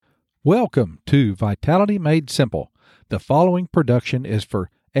Welcome to Vitality Made Simple. The following production is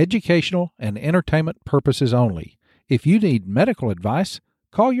for educational and entertainment purposes only. If you need medical advice,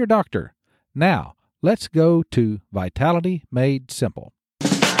 call your doctor. Now, let's go to Vitality Made Simple.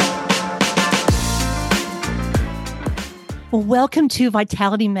 Well, welcome to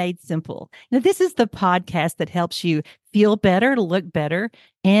Vitality Made Simple. Now, this is the podcast that helps you feel better, look better,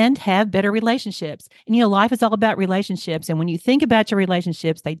 and have better relationships. And, life is all about relationships. And when you think about your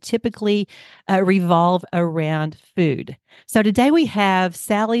relationships, they typically revolve around food. So today we have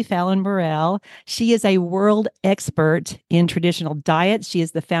Fallon Morell. She is a world expert in traditional diets. She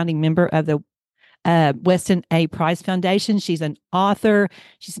is the founding member of the Weston A. Price Foundation. She's an author.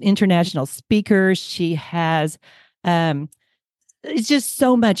 She's an international speaker. She has it's just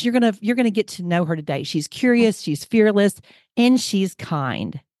so much. You're gonna get to know her today. She's curious, she's fearless, and she's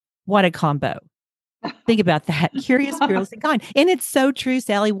kind. What a combo. Think about that. Curious, fearless, and kind. And it's so true,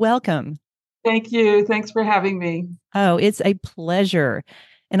 Sally. Welcome. Thank you. Thanks for having me. Oh, it's a pleasure.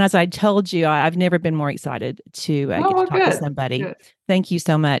 And as I told you, I've never been more excited to get to talk to somebody. Good. Thank you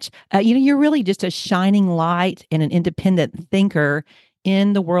so much. You're really just a shining light and an independent thinker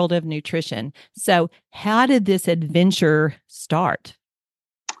in the world of nutrition. So how did this adventure start?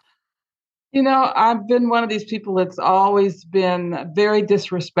 I've been one of these people that's always been very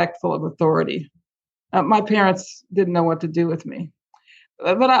disrespectful of authority. My parents didn't know what to do with me.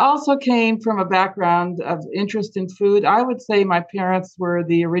 But I also came from a background of interest in food. I would say my parents were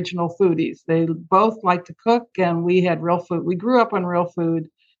the original foodies. They both liked to cook, and we had real food. We grew up on real food.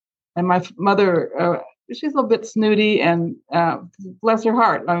 And my mother, she's a little bit snooty, and bless her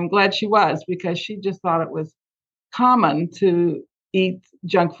heart, I'm glad she was, because she just thought it was common to eat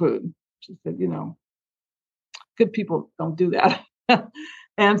junk food. She said, good people don't do that.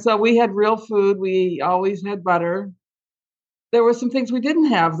 And so we had real food. We always had butter. There were some things we didn't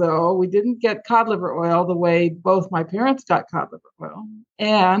have, though. We didn't get cod liver oil the way both my parents got cod liver oil,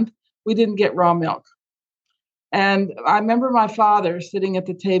 and we didn't get raw milk. And I remember my father sitting at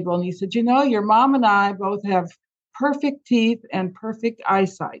the table, and he said, your mom and I both have perfect teeth and perfect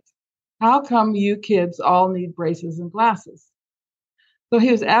eyesight. How come you kids all need braces and glasses? So he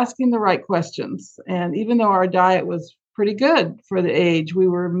was asking the right questions. And even though our diet was pretty good for the age, we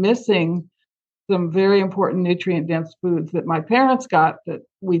were missing some very important nutrient-dense foods that my parents got that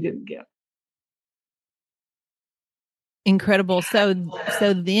we didn't get. Incredible. So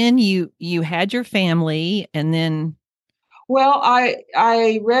then you had your family, and then. Well,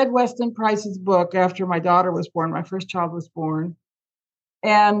 I read Weston Price's book after my daughter was born. My first child was born,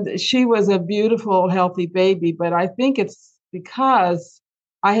 and she was a beautiful, healthy baby. But I think it's because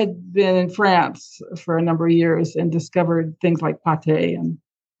I had been in France for a number of years and discovered things like pate and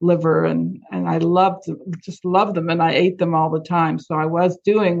liver, and I just loved them, and I ate them all the time. So I was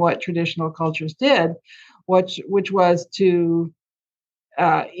doing what traditional cultures did, which was to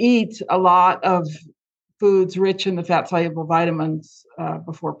eat a lot of foods rich in the fat-soluble vitamins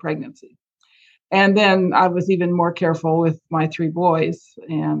before pregnancy. And then I was even more careful with my three boys,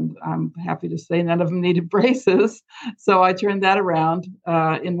 and I'm happy to say none of them needed braces. So I turned that around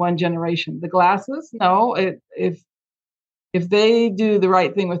in one generation. The glasses, no, if they do the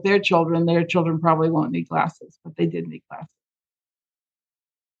right thing with their children probably won't need glasses, but they did need glasses.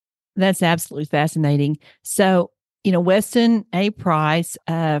 That's absolutely fascinating. So, Weston A. Price,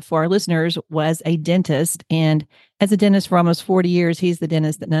 for our listeners, was a dentist. And as a dentist for almost 40 years, he's the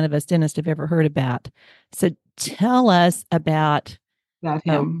dentist that none of us dentists have ever heard about. So tell us about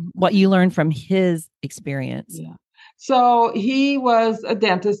him. What you learned from his experience. Yeah. So he was a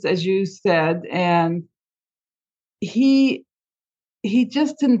dentist, as you said, and he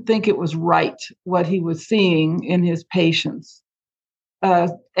just didn't think it was right what he was seeing in his patients.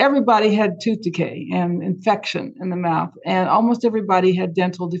 Everybody had tooth decay and infection in the mouth, and almost everybody had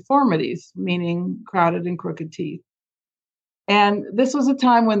dental deformities, meaning crowded and crooked teeth. And this was a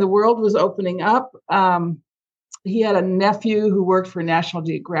time when the world was opening up. He had a nephew who worked for National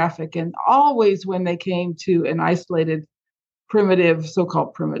Geographic, and always when they came to an isolated,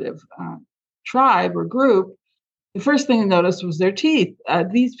 so-called primitive tribe or group, the first thing they noticed was their teeth.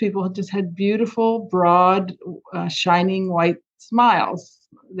 These people just had beautiful, broad, shining white smiles.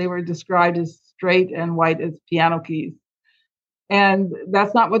 They were described as straight and white as piano keys. And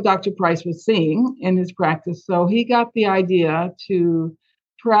that's not what Dr. Price was seeing in his practice. So he got the idea to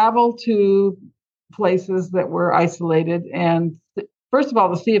travel to places that were isolated and, first of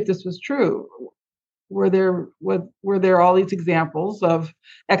all, to see if this was true. Were there all these examples of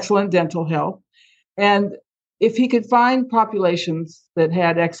excellent dental health? And if he could find populations that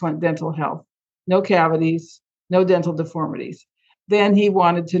had excellent dental health, no cavities, no dental deformities, then he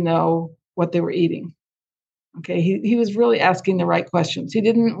wanted to know what they were eating. Okay, he was really asking the right questions. He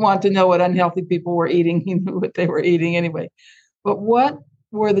didn't want to know what unhealthy people were eating. He knew what they were eating anyway. But what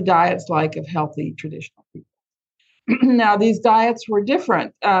were the diets like of healthy traditional people? Now, these diets were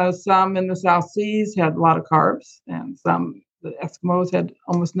different. Some in the South Seas had a lot of carbs, and some, the Eskimos, had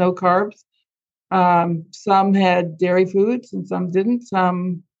almost no carbs. Some had dairy foods, and some didn't.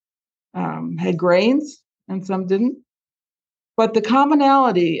 Some had grains, and some didn't. But the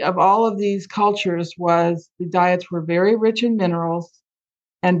commonality of all of these cultures was the diets were very rich in minerals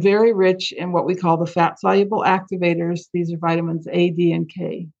and very rich in what we call the fat soluble activators. These are vitamins A, D, and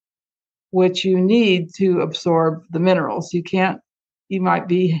K, which you need to absorb the minerals. You might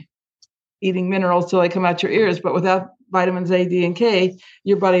be eating minerals till they come out your ears, but without vitamins A, D, and K,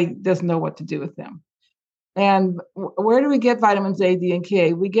 your body doesn't know what to do with them. And where do we get vitamins A, D, and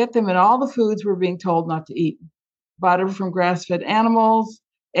K? We get them in all the foods we're being told not to eat. Butter from grass-fed animals,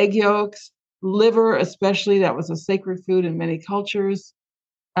 egg yolks, liver, especially, that was a sacred food in many cultures,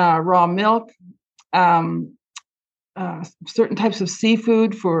 raw milk, certain types of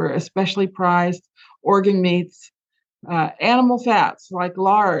seafood for especially prized, organ meats, animal fats like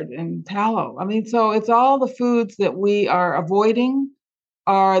lard and tallow. I mean, so it's all the foods that we are avoiding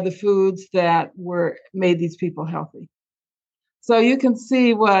are the foods that made these people healthy. So you can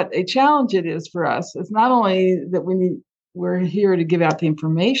see what a challenge it is for us. It's not only that we're here to give out the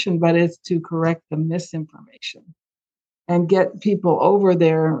information, but it's to correct the misinformation and get people over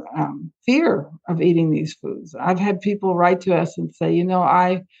their fear of eating these foods. I've had people write to us and say,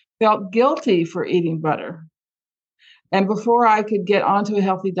 I felt guilty for eating butter. And before I could get onto a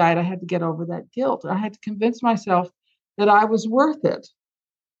healthy diet, I had to get over that guilt. I had to convince myself that I was worth it,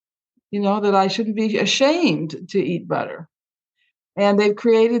 that I shouldn't be ashamed to eat butter. And they've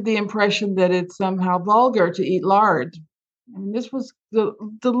created the impression that it's somehow vulgar to eat lard. And this was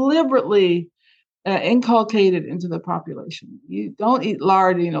deliberately inculcated into the population. You don't eat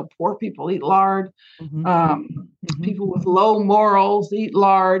lard. Poor people eat lard. People with low morals eat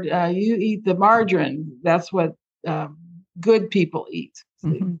lard. You eat the margarine. That's what good people eat.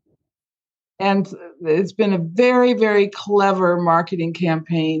 And it's been a very, very clever marketing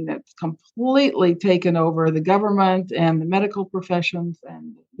campaign that's completely taken over the government and the medical professions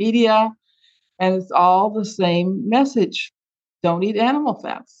and the media. And it's all the same message. Don't eat animal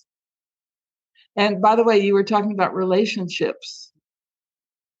fats. And by the way, you were talking about relationships.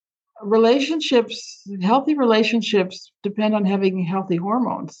 Healthy relationships depend on having healthy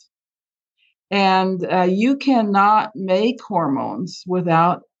hormones. And you cannot make hormones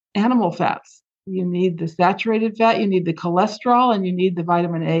without animal fats. You need the saturated fat, you need the cholesterol, and you need the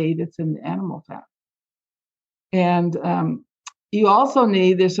vitamin A that's in the animal fat. And you also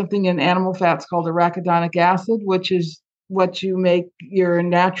there's something in animal fats called arachidonic acid, which is what you make your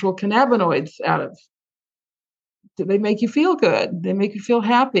natural cannabinoids out of. They make you feel good. They make you feel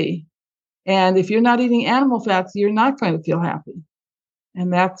happy. And if you're not eating animal fats, you're not going to feel happy.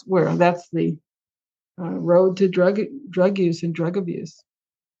 And that's the road to drug use and drug abuse.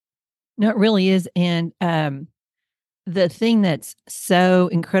 No, it really is. And the thing that's so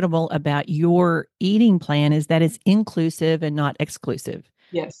incredible about your eating plan is that it's inclusive and not exclusive.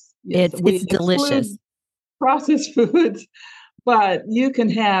 Yes. It's delicious. Processed foods, but you can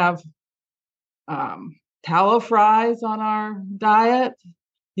have tallow fries on our diet.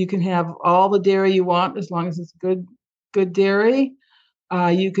 You can have all the dairy you want as long as it's good dairy.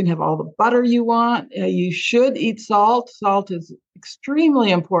 You can have all the butter you want. You should eat salt. Salt is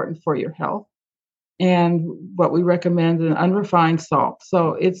extremely important for your health. And what we recommend is an unrefined salt.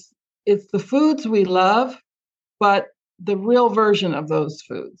 So it's the foods we love, but the real version of those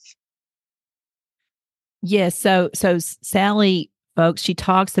foods. Yes. So Sally, folks, she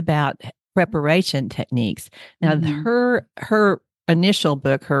talks about preparation techniques. Now, her initial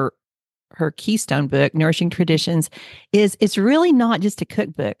book, her keystone book, Nourishing Traditions, it's really not just a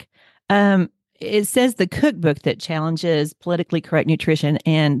cookbook. It says the cookbook that challenges politically correct nutrition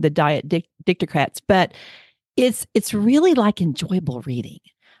and the diet dictocrats, but it's really like enjoyable reading.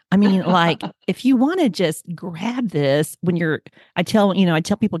 I mean, like if you want to just grab this when I tell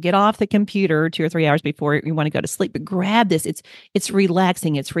people get off the computer 2 or 3 hours before you want to go to sleep, but grab this. It's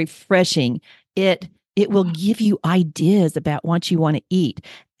relaxing. It's refreshing. It will give you ideas about what you want to eat.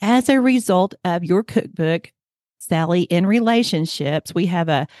 As a result of your cookbook, Sally, in relationships, we have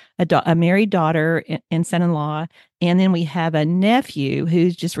a married daughter and son-in-law, and then we have a nephew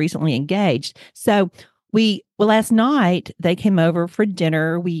who's just recently engaged. So last night they came over for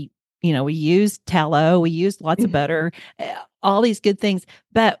dinner. We used tallow, we used lots of butter, all these good things.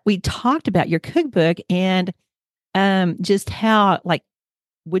 But we talked about your cookbook, and just how, like,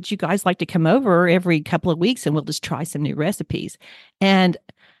 would you guys like to come over every couple of weeks and we'll just try some new recipes? And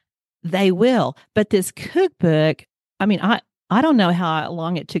they will. But this cookbook, I mean, I don't know how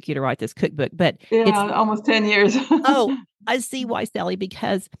long it took you to write this cookbook, but it's almost 10 years. oh, I see why, Sally,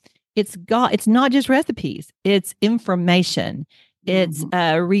 because it's not just recipes, it's information. It's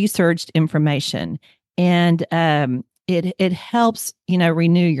researched information. And it helps,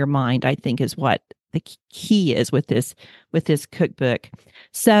 renew your mind, I think, is what the key is with this cookbook.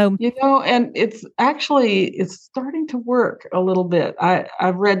 So, and it's starting to work a little bit.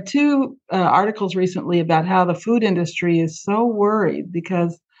 I've read two articles recently about how the food industry is so worried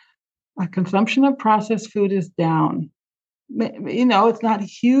because consumption of processed food is down. It's not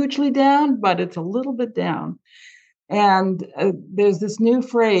hugely down, but it's a little bit down. And there's this new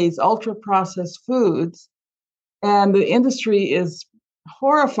phrase, ultra processed foods. And the industry is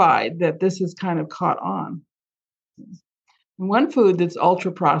horrified that this has kind of caught on. And one food that's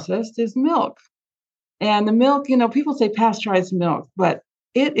ultra processed is milk. And the milk, people say pasteurized milk, but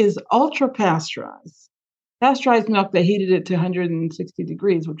it is ultra pasteurized. Pasteurized milk, they heated it to 160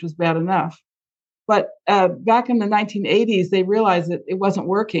 degrees, which was bad enough. But back in the 1980s, they realized that it wasn't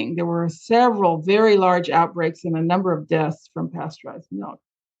working. There were several very large outbreaks and a number of deaths from pasteurized milk.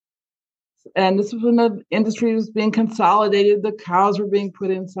 And this was when the industry was being consolidated. The cows were being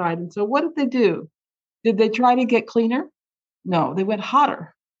put inside. And so what did they do? Did they try to get cleaner? No, they went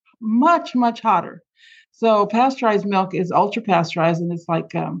hotter, much, much hotter. So pasteurized milk is ultra pasteurized, and it's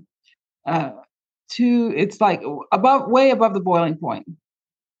like way above the boiling point.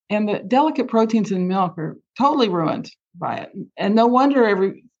 And the delicate proteins in milk are totally ruined by it. And no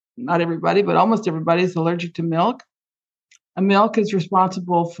wonder not everybody, but almost everybody is allergic to milk. Milk is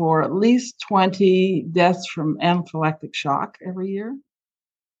responsible for at least 20 deaths from anaphylactic shock every year.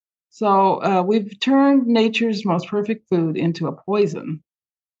 So we've turned nature's most perfect food into a poison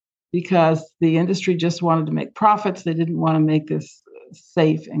because the industry just wanted to make profits. They didn't want to make this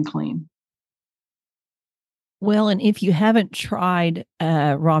safe and clean. Well, and if you haven't tried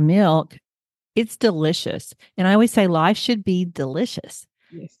raw milk, it's delicious. And I always say life should be delicious.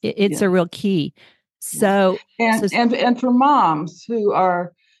 Yes. It's a real key. So and for moms who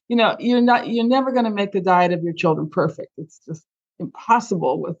are, you're never going to make the diet of your children perfect. It's just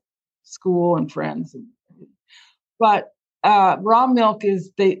impossible with school and friends. But raw milk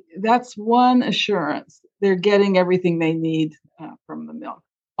that's one assurance. They're getting everything they need from the milk,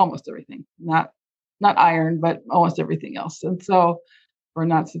 almost everything, not iron, but almost everything else. And so, or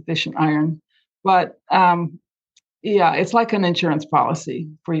not sufficient iron. But it's like an insurance policy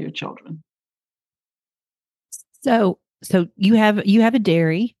for your children. So you have a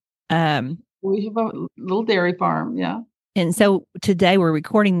dairy. We have a little dairy farm, yeah. And so today we're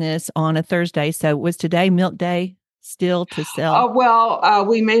recording this on a Thursday. So was today milk day still to sell?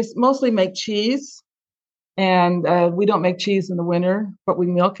 We mostly make cheese, and we don't make cheese in the winter, but we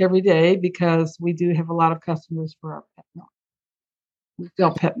milk every day because we do have a lot of customers for our pet milk. We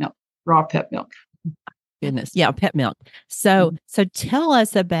sell pet milk, raw pet milk. Goodness. Yeah. Pet milk. So tell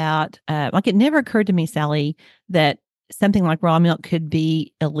us about, it never occurred to me, Sally, that something like raw milk could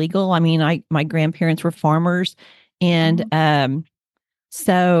be illegal. I mean, my grandparents were farmers, and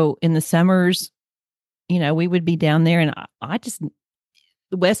so in the summers, we would be down there, and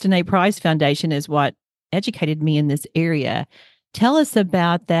the Weston A. Price Foundation is what educated me in this area. Tell us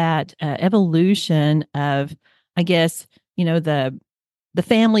about that evolution of, I guess, the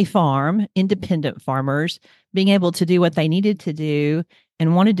family farm, independent farmers being able to do what they needed to do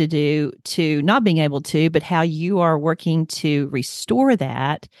and wanted to do to not being able to, but how you are working to restore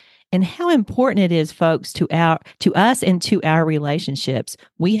that, and how important it is, folks, to us and to our relationships.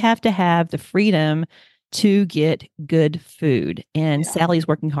 We have to have the freedom to get good food, and Sally's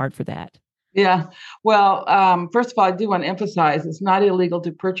working hard for that. Yeah. Well, first of all, I do want to emphasize it's not illegal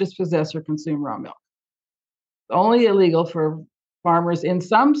to purchase, possess, or consume raw milk. It's only illegal for farmers in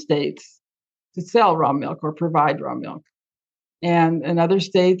some states to sell raw milk or provide raw milk. And in other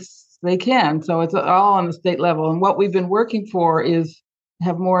states, they can. So it's all on the state level. And what we've been working for is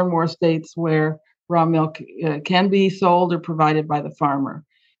have more and more states where raw milk can be sold or provided by the farmer.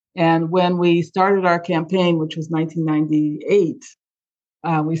 And when we started our campaign, which was 1998,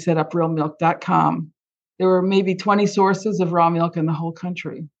 we set up realmilk.com. There were maybe 20 sources of raw milk in the whole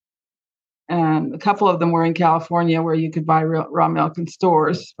country. And a couple of them were in California where you could buy raw milk in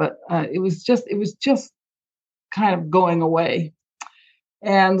stores, but it was just kind of going away.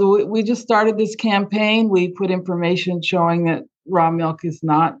 And we just started this campaign. We put information showing that raw milk is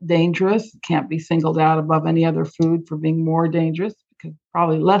not dangerous. It can't be singled out above any other food for being more dangerous, because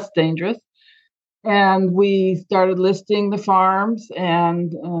probably less dangerous. And we started listing the farms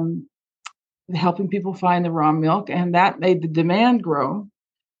and helping people find the raw milk, and that made the demand grow.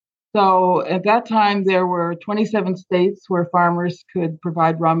 So at that time, there were 27 states where farmers could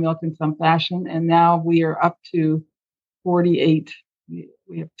provide raw milk in some fashion, and now we are up to 48.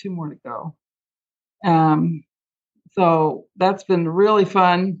 We have 2 more to go. So that's been really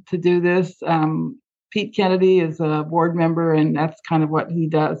fun to do this. Pete Kennedy is a board member, and that's kind of what he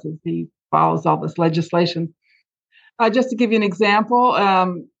does, is he follows all this legislation. Just to give you an example,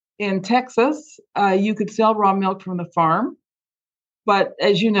 in Texas, you could sell raw milk from the farm. But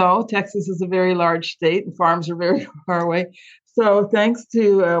as you know, Texas is a very large state and farms are very far away. So thanks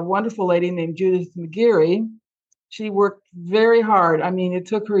to a wonderful lady named Judith McGeary, she worked very hard. I mean, it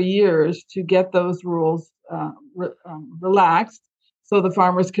took her years to get those rules relaxed so the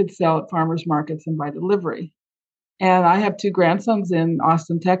farmers could sell at farmers markets and by delivery. And I have 2 grandsons in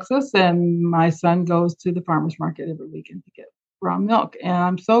Austin, Texas, and my son goes to the farmers market every weekend to get raw milk. And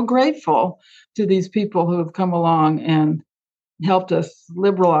I'm so grateful to these people who have come along and helped us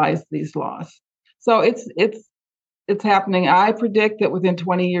liberalize these laws. So it's happening. I predict that within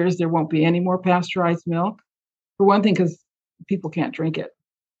 20 years there won't be any more pasteurized milk. For one thing, because people can't drink it,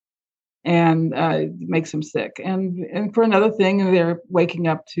 and it makes them sick. And for another thing, they're waking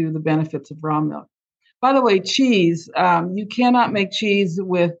up to the benefits of raw milk. By the way, cheese, you cannot make cheese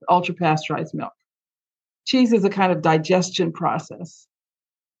with ultra pasteurized milk. Cheese is a kind of digestion process.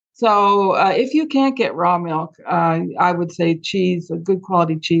 So if you can't get raw milk, I would say cheese, a good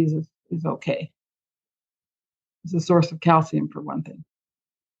quality cheese is okay. It's a source of calcium, for one thing.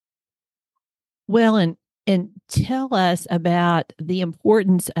 Well, and tell us about the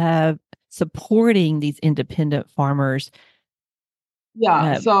importance of supporting these independent farmers.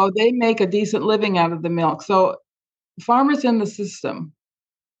 Yeah, so they make a decent living out of the milk. So farmers in the system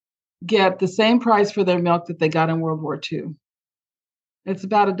get the same price for their milk that they got in World War II. It's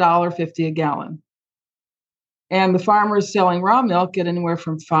about $1.50 a gallon. And the farmers selling raw milk get anywhere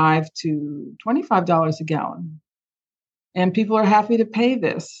from $5 to $25 a gallon. And people are happy to pay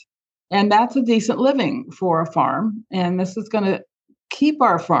this. And that's a decent living for a farm. And this is going to keep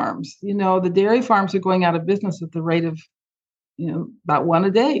our farms. You know, the dairy farms are going out of business at the rate of, about 1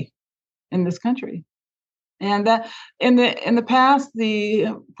 a day in this country. And that in the past, the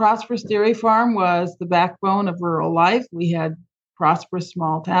prosperous dairy farm was the backbone of rural life. We had prosperous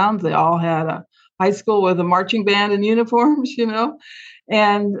small towns. They all had a high school with a marching band and uniforms,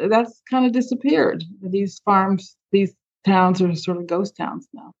 and that's kind of disappeared. These farms, these towns are sort of ghost towns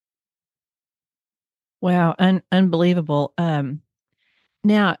now. Wow, unbelievable.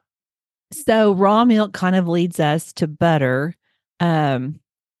 Now, so raw milk kind of leads us to butter.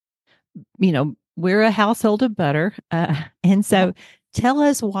 We're a household of butter. And so tell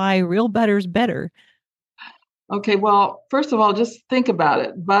us why real butter is better. Okay, well, first of all, just think about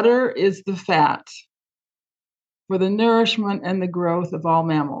it. Butter is the fat for the nourishment and the growth of all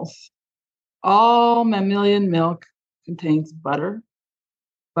mammals. All mammalian milk contains butter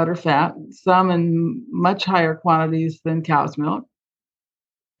fat, some in much higher quantities than cow's milk.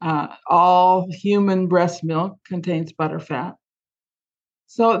 All human breast milk contains butter fat.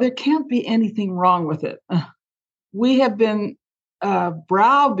 So there can't be anything wrong with it. We have been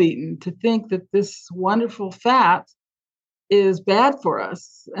browbeaten to think that this wonderful fat is bad for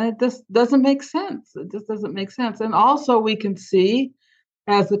us. And it just doesn't make sense. It just doesn't make sense. And also we can see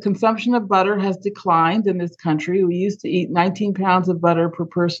as the consumption of butter has declined in this country, we used to eat 19 pounds of butter per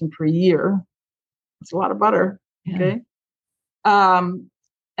person per year. It's a lot of butter. Yeah. Okay.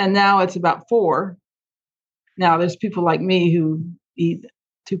 And now it's about 4. Now there's people like me who eat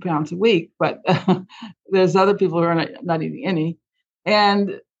 2 pounds a week, but there's other people who are not eating any.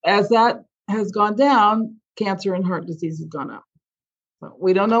 And as that has gone down, cancer and heart disease has gone up. So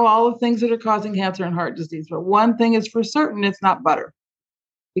we don't know all the things that are causing cancer and heart disease, but one thing is for certain, it's not butter,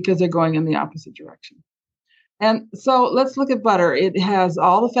 because they're going in the opposite direction. And so let's look at butter. It has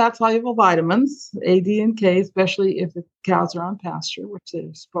all the fat-soluble vitamins, A, D, and K, especially if the cows are on pasture, which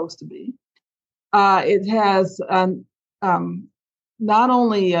they're supposed to be. It has not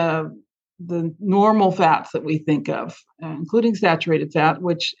only the normal fats that we think of, including saturated fat,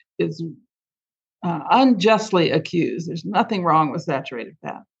 which is unjustly accused. There's nothing wrong with saturated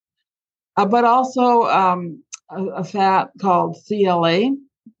fat. But also a fat called CLA,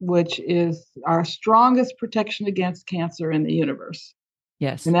 which is our strongest protection against cancer in the universe.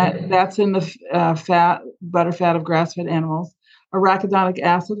 Yes. And that's in the butter fat of grass-fed animals. Arachidonic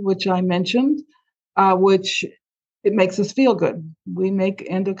acid, which I mentioned, which it makes us feel good. We make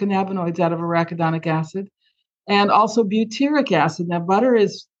endocannabinoids out of arachidonic acid. And also butyric acid. Now, butter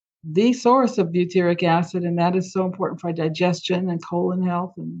is the source of butyric acid, and that is so important for digestion and colon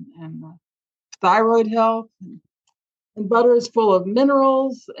health and thyroid health. And butter is full of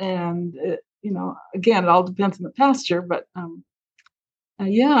minerals, and again, it all depends on the pasture, but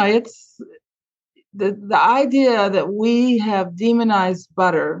it's the idea that we have demonized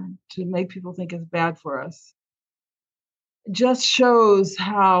butter to make people think it's bad for us just shows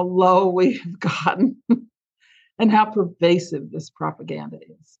how low we have gotten and how pervasive this propaganda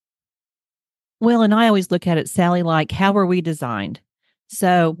is. Well, and I always look at it, Sally, like, how were we designed?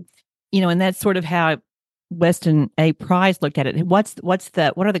 So, and that's sort of how Weston A. Price looked at it. What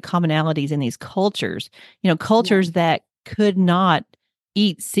are the commonalities in these cultures? Cultures that could not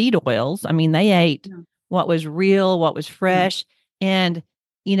eat seed oils. I mean, they ate what was real, what was fresh, and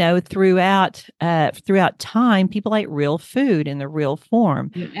throughout time, people ate real food in the real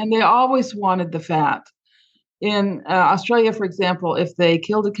form, and they always wanted the fat. In Australia, for example, if they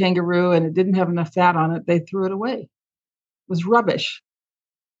killed a kangaroo and it didn't have enough fat on it, they threw it away. It was rubbish.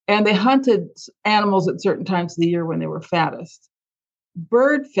 And they hunted animals at certain times of the year when they were fattest.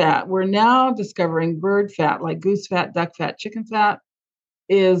 Bird fat, we're now discovering bird fat, like goose fat, duck fat, chicken fat,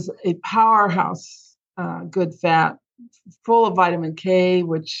 is a powerhouse good fat, full of vitamin K,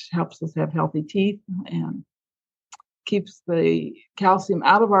 which helps us have healthy teeth and keeps the calcium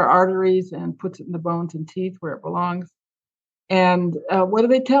out of our arteries and puts it in the bones and teeth where it belongs. And what do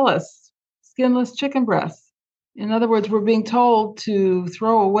they tell us? Skinless chicken breasts. In other words, we're being told to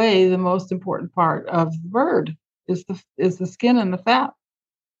throw away the most important part of the bird is the skin and the fat.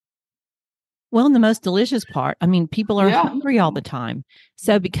 Well, and the most delicious part, I mean, people are hungry all the time.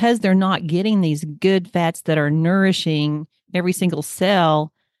 So because they're not getting these good fats that are nourishing every single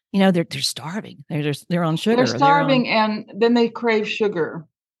cell, they're starving. They're on sugar. They're starving, and then they crave sugar.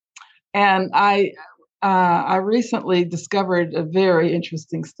 And I recently discovered a very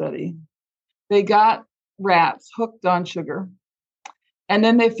interesting study. They got rats hooked on sugar, and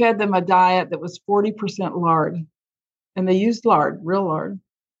then they fed them a diet that was 40% lard, and they used lard, real lard.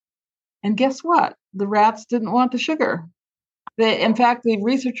 And guess what? The rats didn't want the sugar. In fact, the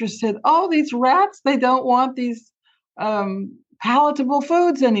researchers said, "Oh, these rats, they don't want these palatable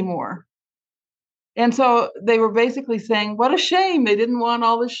foods anymore." And so they were basically saying, what a shame, they didn't want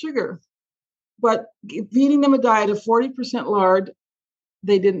all this sugar. But feeding them a diet of 40% lard,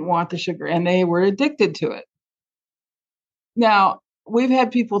 they didn't want the sugar, and they were addicted to it. Now, we've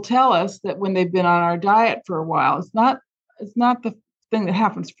had people tell us that when they've been on our diet for a while, it's not the thing that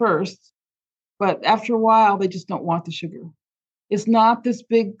happens first, but after a while, they just don't want the sugar. It's not this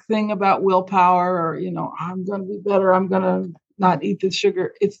big thing about willpower or, I'm going to be better, I'm going to not eat the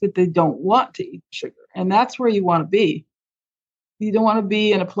sugar. It's that they don't want to eat the sugar. And that's where you want to be. You don't want to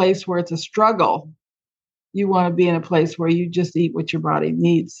be in a place where it's a struggle. You want to be in a place where you just eat what your body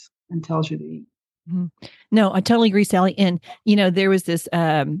needs and tells you to eat. Mm-hmm. No, I totally agree, Sally. And, there was this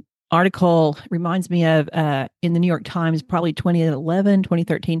article, reminds me of in the New York Times, probably 2011,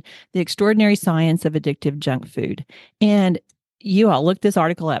 2013, The Extraordinary Science of Addictive Junk Food. And you all look this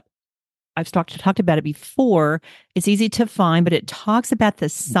article up. I've talked about it before. It's easy to find, but it talks about the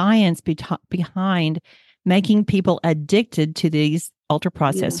science behind making people addicted to these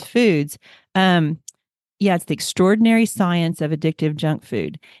ultra-processed foods. It's The Extraordinary Science of Addictive Junk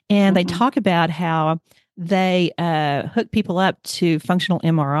Food. And they talk about how they hook people up to functional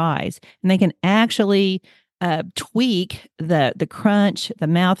MRIs, and they can actually tweak the crunch, the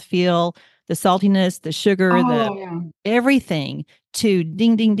mouthfeel, the saltiness, the sugar, everything to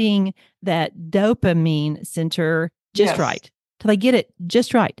ding, ding, ding, that dopamine center just right. Till they get it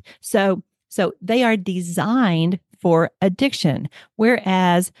just right. So they are designed for addiction,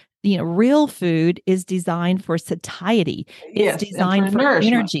 whereas real food is designed for satiety. It's designed for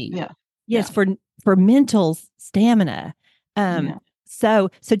energy. For mental stamina. So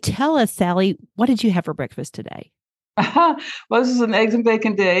tell us, Sally, what did you have for breakfast today? Well, this is an eggs and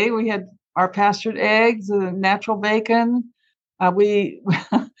bacon day. We had our pastured eggs and natural bacon.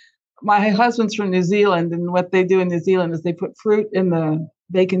 My husband's from New Zealand, and what they do in New Zealand is they put fruit in the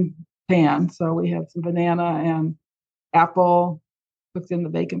bacon pan. So we had some banana and apple cooked in the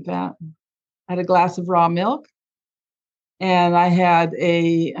bacon fat. I had a glass of raw milk, and I had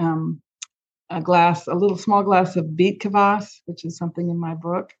a little small glass of beet kvass, which is something in my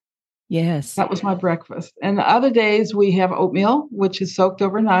book. Yes. That was my breakfast. And the other days we have oatmeal, which is soaked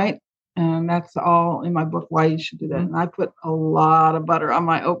overnight. And that's all in my book, why you should do that. And I put a lot of butter on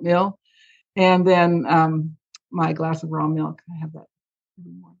my oatmeal. And then my glass of raw milk. I have that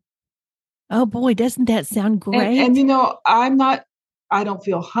every morning. Oh, boy, doesn't that sound great? And I don't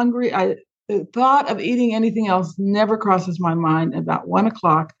feel hungry. The thought of eating anything else never crosses my mind. About 1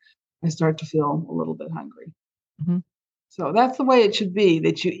 o'clock, I start to feel a little bit hungry. Mm-hmm. So that's the way it should be,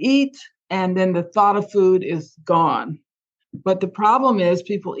 that you eat and then the thought of food is gone. But the problem is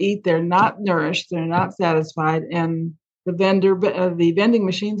people eat, they're not nourished, they're not satisfied, and the vending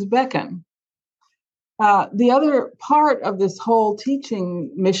machines beckon. The other part of this whole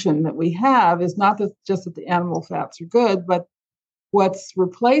teaching mission that we have is not just that the animal fats are good, but what's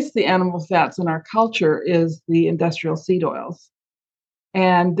replaced the animal fats in our culture is the industrial seed oils.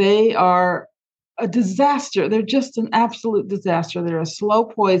 And they are a disaster. They're just an absolute disaster. They're a slow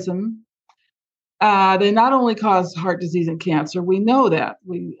poison. They not only cause heart disease and cancer, we know that.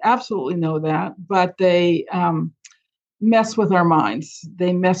 We absolutely know that. But they mess with our minds.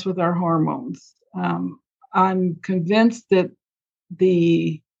 They mess with our hormones. I'm convinced that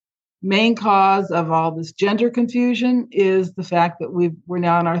the main cause of all this gender confusion is the fact that we're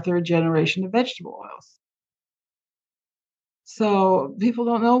now in our third generation of vegetable oils. So people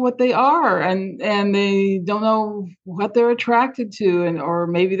don't know what they are, and they don't know what they're attracted to, or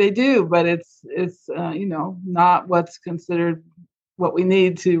maybe they do, but it's not what's considered what we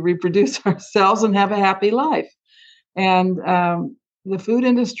need to reproduce ourselves and have a happy life. And the food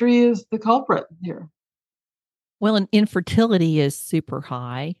industry is the culprit here. Well, and infertility is super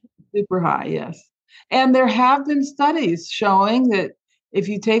high. Super high, yes. And there have been studies showing that if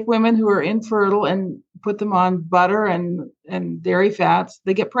you take women who are infertile and put them on butter and dairy fats,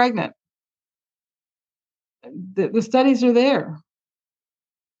 they get pregnant. The studies are there.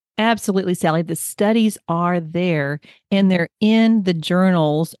 Absolutely, Sally. The studies are there, and they're in the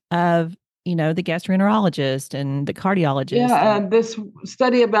journals of, the gastroenterologist and the cardiologist. Yeah, and this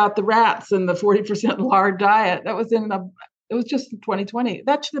study about the rats and the 40% lard diet, it was just in 2020.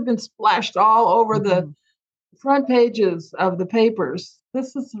 That should have been splashed all over the front pages of the papers.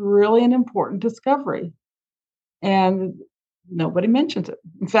 This is really an important discovery. And nobody mentions it.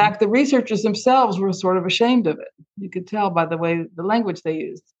 In fact, the researchers themselves were sort of ashamed of it. You could tell by the language they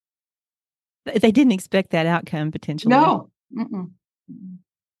used. They didn't expect that outcome potentially. No. Mm-mm.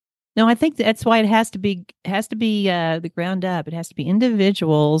 No, I think that's why it has to be the ground up. It has to be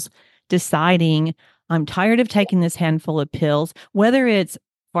individuals deciding, I'm tired of taking this handful of pills, whether it's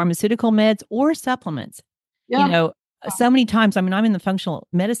pharmaceutical meds or supplements. Yeah. So many times, I'm in the functional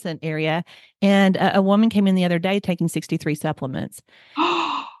medicine area, and a woman came in the other day taking 63 supplements.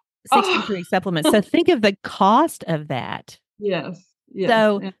 63 supplements. So think of the cost of that. Yes.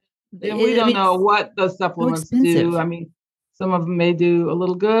 So, and we don't know what those supplements do. Some of them may do a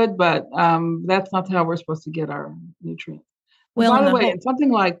little good, but that's not how we're supposed to get our nutrients. Well, by the way, in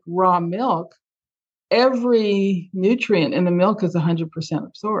something like raw milk, every nutrient in the milk is 100%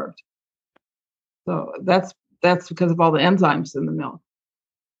 absorbed. So that's because of all the enzymes in the milk.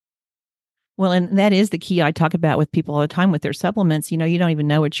 Well, and that is the key I talk about with people all the time with their supplements. You don't even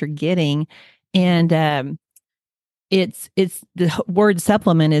know what you're getting. And it's the word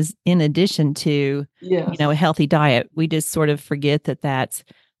supplement is in addition to, a healthy diet. We just sort of forget that's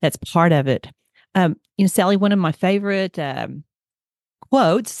part of it. Sally, one of my favorite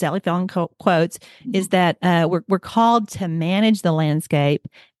quotes, Sally Fallon quotes, is that we're called to manage the landscape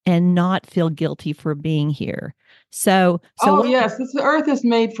and not feel guilty for being here. So yes, the earth is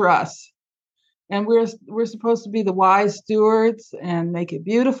made for us. And we're supposed to be the wise stewards and make it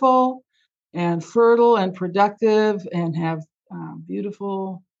beautiful and fertile and productive and have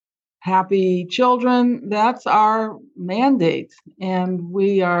beautiful, happy children. That's our mandate. And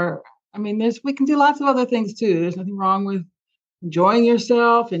we can do lots of other things too. There's nothing wrong with enjoying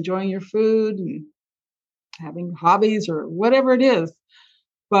yourself, enjoying your food, and having hobbies or whatever it is.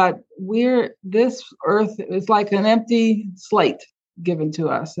 But this earth is like an empty slate given to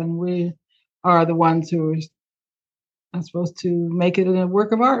us, and we are the ones who are supposed to make it a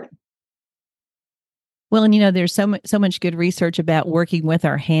work of art. Well, and there's so much good research about working with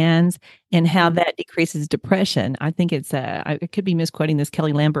our hands and how that decreases depression. I think it's I could be misquoting this.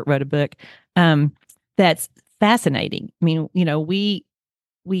 Kelly Lambert wrote a book that's fascinating. We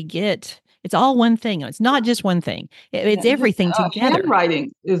get, it's all one thing. It's not just one thing. It's everything together.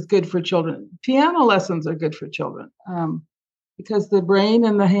 Handwriting is good for children. Piano lessons are good for children because the brain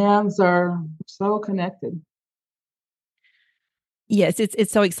and the hands are so connected. Yes,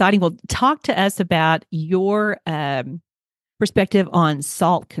 it's so exciting. Well, talk to us about your perspective on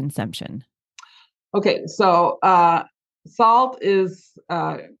salt consumption. Okay, so salt is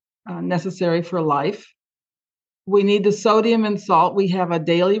necessary for life. We need the sodium in salt. We have a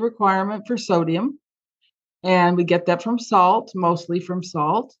daily requirement for sodium, and we get that from salt, mostly from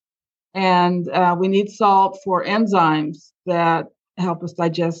salt. And we need salt for enzymes that help us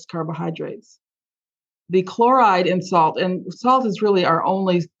digest carbohydrates. the chloride in salt, and salt is really our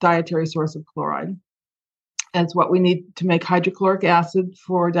only dietary source of chloride. And it's what we need to make hydrochloric acid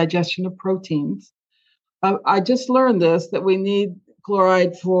for digestion of proteins. I just learned this, that we need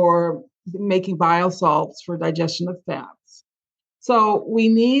chloride for making biosalts for digestion of fats. So we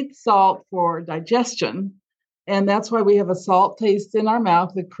need salt for digestion. And that's why we have a salt taste in our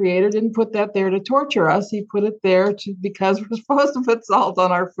mouth. The Creator didn't put that there to torture us. He put it there because we're supposed to put salt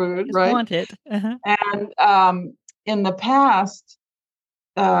on our food, Just right? want it. Uh-huh. And in the past,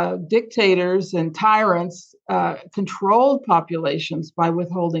 dictators and tyrants controlled populations by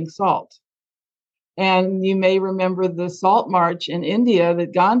withholding salt. And you may remember the Salt March in India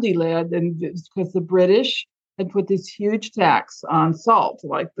that Gandhi led, and because the British had put this huge tax on salt,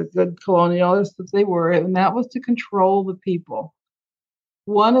 like the good colonialists that they were, and that was to control the people.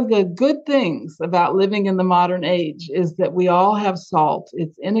 One of the good things about living in the modern age is that we all have salt.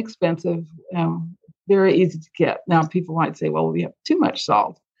 It's inexpensive, very easy to get. Now, people might say, well, we have too much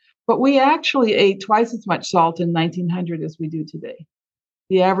salt. But we actually ate twice as much salt in 1900 as we do today.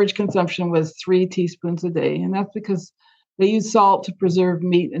 The average consumption was 3 teaspoons a day, and that's because they used salt to preserve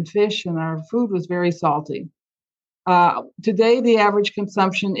meat and fish, and our food was very salty. Today, the average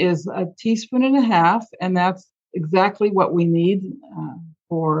consumption is 1.5 teaspoons, and that's exactly what we need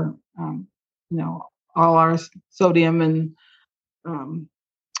for all our sodium and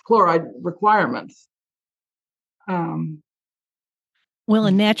chloride requirements. Well,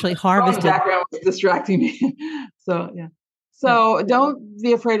 and naturally harvested. The background was distracting me. So yeah. So don't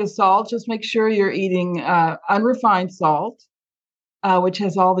be afraid of salt. Just make sure you're eating unrefined salt, which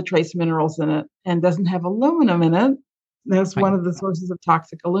has all the trace minerals in it and doesn't have aluminum in it. That's one of the sources of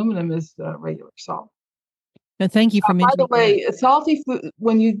toxic aluminum is regular salt. No, thank you for mentioning. By the way, salty food,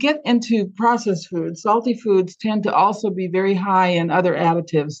 when you get into processed foods, salty foods tend to also be very high in other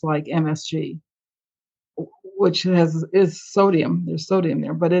additives like MSG, which is sodium. There's sodium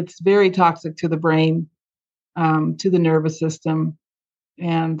there, but it's very toxic to the brain, to the nervous system.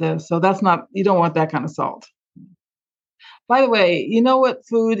 And so you don't want that kind of salt. By the way, you know what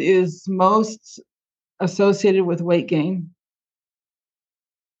food is most associated with weight gain?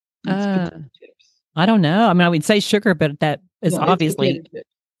 Potato chips. I don't know. I mean, I would say sugar, but that is obviously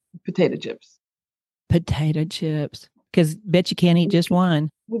potato chips. Potato chips, because bet you can't eat just one.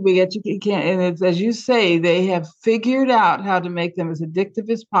 You can't, and it's, as you say, they have figured out how to make them as addictive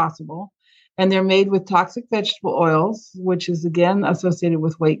as possible, and they're made with toxic vegetable oils, which is again associated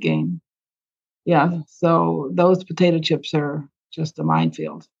with weight gain. Yeah, so those potato chips are just a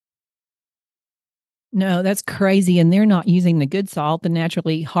minefield. No, that's crazy. And they're not using the good salt, the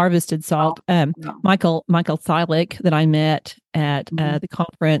naturally harvested salt. No. Michael Silik that I met at the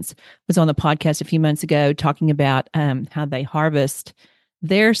conference was on the podcast a few months ago talking about how they harvest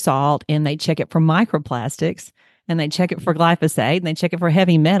their salt and they check it for microplastics and they check it for glyphosate and they check it for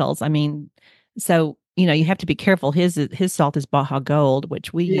heavy metals. I mean, so, you have to be careful. His salt is Baja Gold,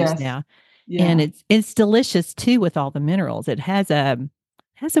 which we use now. Yeah. And it's delicious too with all the minerals. It has a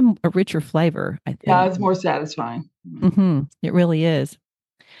richer flavor, I think. Yeah, it's more satisfying. Mm-hmm. It really is.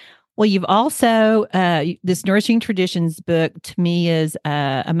 Well, you've also, this Nourishing Traditions book to me is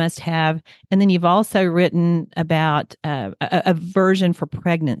a must-have. And then you've also written about a version for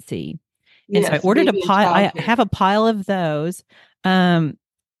pregnancy. And so I ordered a pile. I have a pile of those,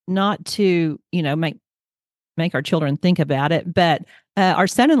 not to, make our children think about it, but our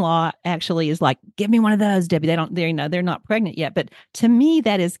son-in-law actually is like, give me one of those, Debbie. They're not pregnant yet. But to me,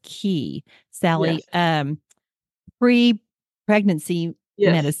 that is key, Sally. Yes. Pre-pregnancy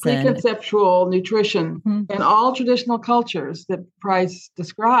medicine. Preconceptual nutrition. And all traditional cultures that Price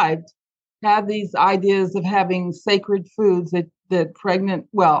described have these ideas of having sacred foods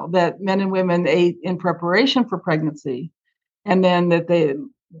that men and women ate in preparation for pregnancy. And then that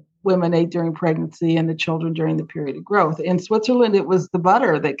women ate during pregnancy and the children during the period of growth. In Switzerland, it was the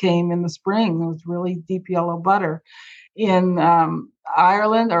butter that came in the spring. It was really deep yellow butter. In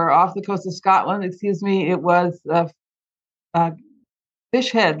Ireland, or off the coast of Scotland, it was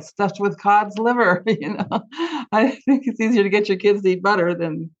fish heads stuffed with cod's liver. I think it's easier to get your kids to eat butter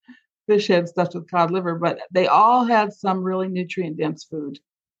than fish heads stuffed with cod liver. But they all had some really nutrient-dense food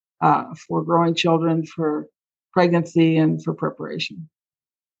for growing children, for pregnancy, and for preparation.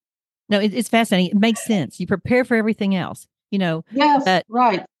 No, it's fascinating. It makes sense. You prepare for everything else, Yes,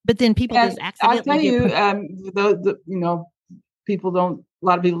 right. But then people just accidentally. I tell you, people don't. A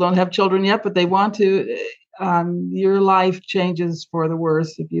lot of people don't have children yet, but they want to. Your life changes for the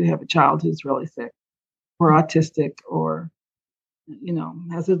worse if you have a child who's really sick, or autistic, or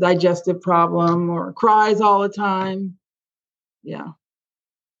has a digestive problem, or cries all the time. Yeah.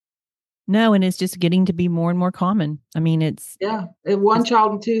 No, and it's just getting to be more and more common. I mean, Yeah. One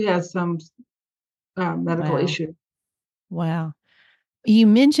child in two has some medical wow. issue. Wow. You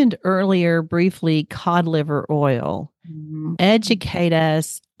mentioned earlier briefly cod liver oil. Mm-hmm. Educate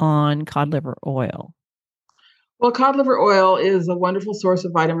us on cod liver oil. Well, cod liver oil is a wonderful source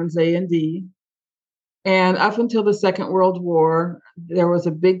of vitamins A and D. And up until the Second World War, there was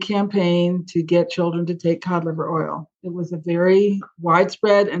a big campaign to get children to take cod liver oil. It was a very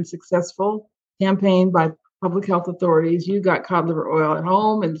widespread and successful campaign by public health authorities. You got cod liver oil at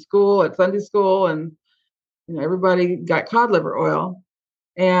home, in school, at Sunday school, and everybody got cod liver oil.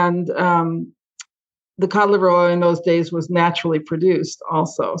 And the cod liver oil in those days was naturally produced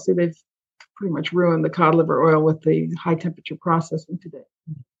also. So they've pretty much ruined the cod liver oil with the high temperature processing today.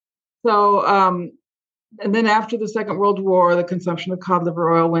 So, and then after the Second World War, the consumption of cod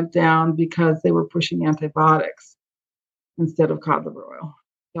liver oil went down because they were pushing antibiotics instead of cod liver oil.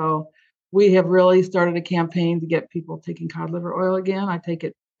 So we have really started a campaign to get people taking cod liver oil again. I take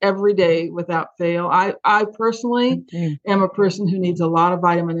it every day without fail. I personally am a person who needs a lot of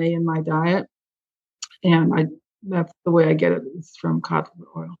vitamin A in my diet. And that's the way I get it, is from cod liver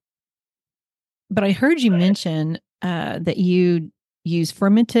oil. But I heard you mention that you use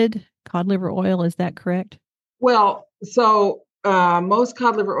fermented cod liver oil. Is that correct? Well, so most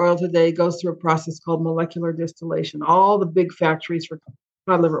cod liver oil today goes through a process called molecular distillation. All the big factories for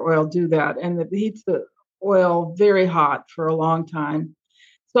cod liver oil do that, and it heats the oil very hot for a long time,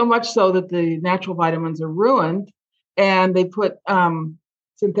 so much so that the natural vitamins are ruined, and they put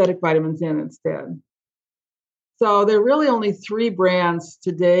synthetic vitamins in instead. So there are really only 3 brands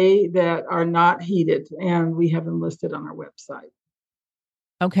today that are not heated, and we have them listed on our website.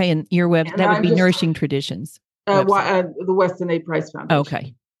 Okay, and your web, that would be Nourishing Traditions. The Weston A. Price Foundation.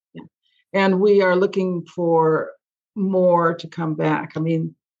 Okay. Yeah. And we are looking for more to come back. I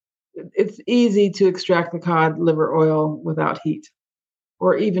mean, it's easy to extract the cod liver oil without heat,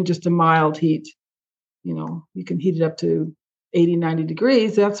 or even just a mild heat. You can heat it up to 80, 90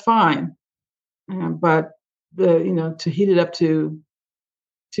 degrees. That's fine. But to heat it up to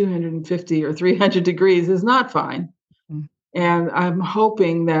 250 or 300 degrees is not fine. Mm-hmm. And I'm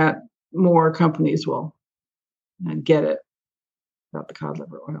hoping that more companies will get it about the cod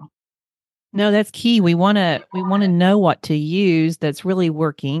liver oil. No, that's key. We want to know what to use that's really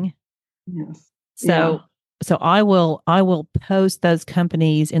working. Yes. So I will post those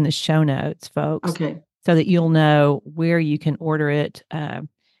companies in the show notes, folks. Okay. So that you'll know where you can order it and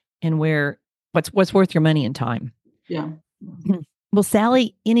what's worth your money and time. Yeah. Well,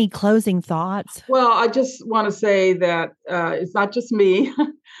 Sally, any closing thoughts? Well, I just want to say that it's not just me.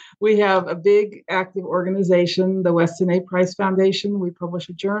 We have a big active organization, the Weston A. Price Foundation. We publish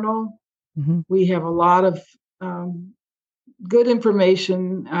a journal. Mm-hmm. We have a lot of good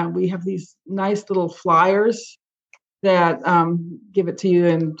information. We have these nice little flyers that give it to you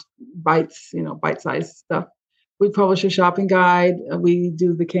in bites, bite-sized stuff. We publish a shopping guide. We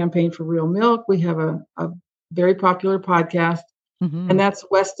do the campaign for real milk. We have a very popular podcast, mm-hmm. and that's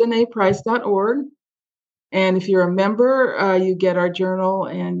westonaprice.org. And if you're a member, you get our journal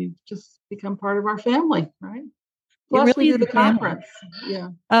and you just become part of our family, right? Plus, we do the conference. Yeah.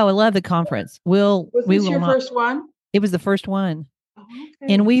 Oh, I love the conference. Was this your first one? It was the first one. Oh,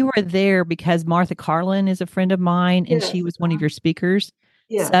 okay. And we were there because Martha Carlin is a friend of mine, and she was one of your speakers.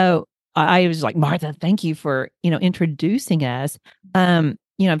 Yeah. So I was like, Martha, thank you for introducing us.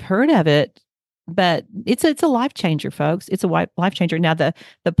 I've heard of it, but it's a life changer, folks. It's a life changer. Now, the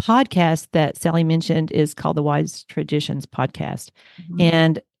podcast that Sally mentioned is called the Wise Traditions Podcast, mm-hmm.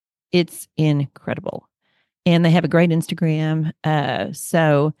 and it's incredible. And they have a great Instagram.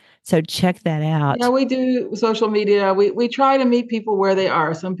 So check that out. Yeah, we do social media. We try to meet people where they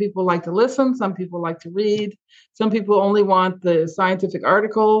are. Some people like to listen. Some people like to read. Some people only want the scientific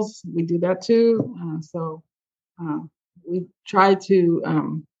articles. We do that too. We try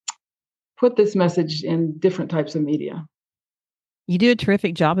to put this message in different types of media. You do a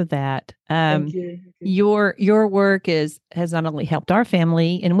terrific job of that. Thank you. Your work has not only helped our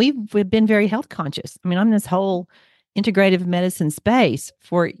family, and we've been very health conscious. I mean, I'm in this whole integrative medicine space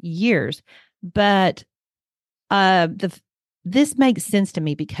for years, but this makes sense to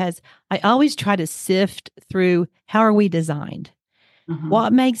me because I always try to sift through how are we designed,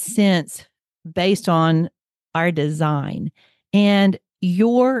 what makes sense based on our design, and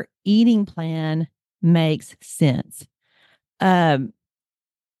your eating plan makes sense. And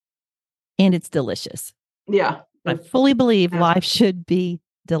it's delicious. Yeah. I fully believe life should be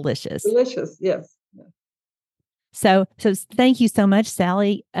delicious. Delicious, yes. So thank you so much,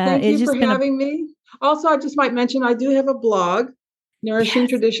 Sally. Thank you for having me. Also, I just might mention I do have a blog,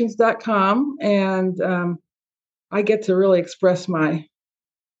 nourishingtraditions.com, and I get to really express my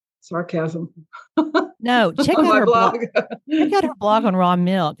sarcasm. No, check on out my her blog. Check out her blog on raw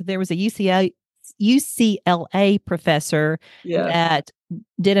milk. There was a UCLA professor that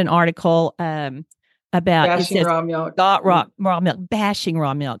did an article about bashing raw milk. Raw milk, bashing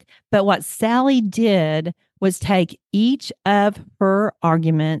raw milk. But what Sally did was take each of her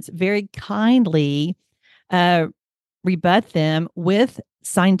arguments very kindly, rebut them with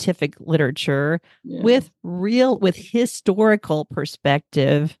scientific literature, with historical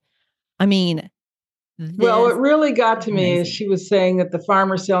perspective. I mean, well, what really got to me is she was saying that the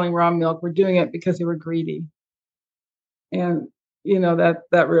farmers selling raw milk were doing it because they were greedy. And,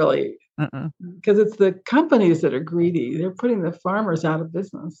 that really, because it's the companies that are greedy. They're putting the farmers out of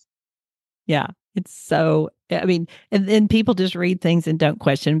business. Yeah. It's so, I mean, and then people just read things and don't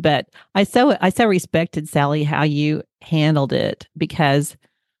question. But I so respected, Sally, how you handled it, because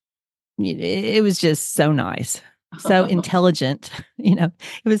it was just so nice, so intelligent. It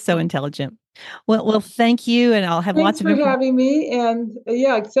was so intelligent. Well, thank you, and I'll have lots of. Thanks for having me, and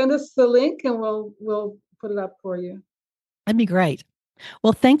send us the link, and we'll put it up for you. That'd be great.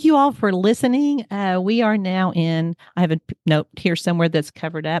 Well, thank you all for listening. We are now I have a note here somewhere that's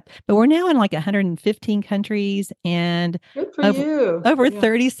covered up, but we're now in like 115 countries and over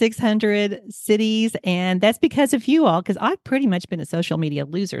 3,600 cities. And that's because of you all, because I've pretty much been a social media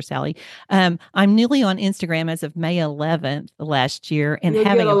loser, Sally. I'm newly on Instagram as of May 11th last year, and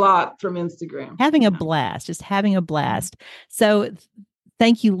having a lot from Instagram. Having a blast, just having a blast. So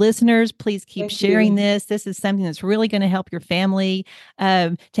thank you, listeners. Please keep sharing this. This is something that's really going to help your family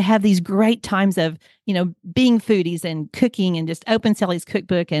to have these great times of, being foodies and cooking, and just open Sally's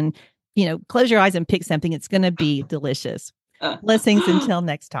cookbook and, close your eyes and pick something. It's going to be delicious. Blessings until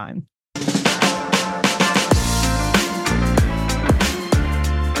next time.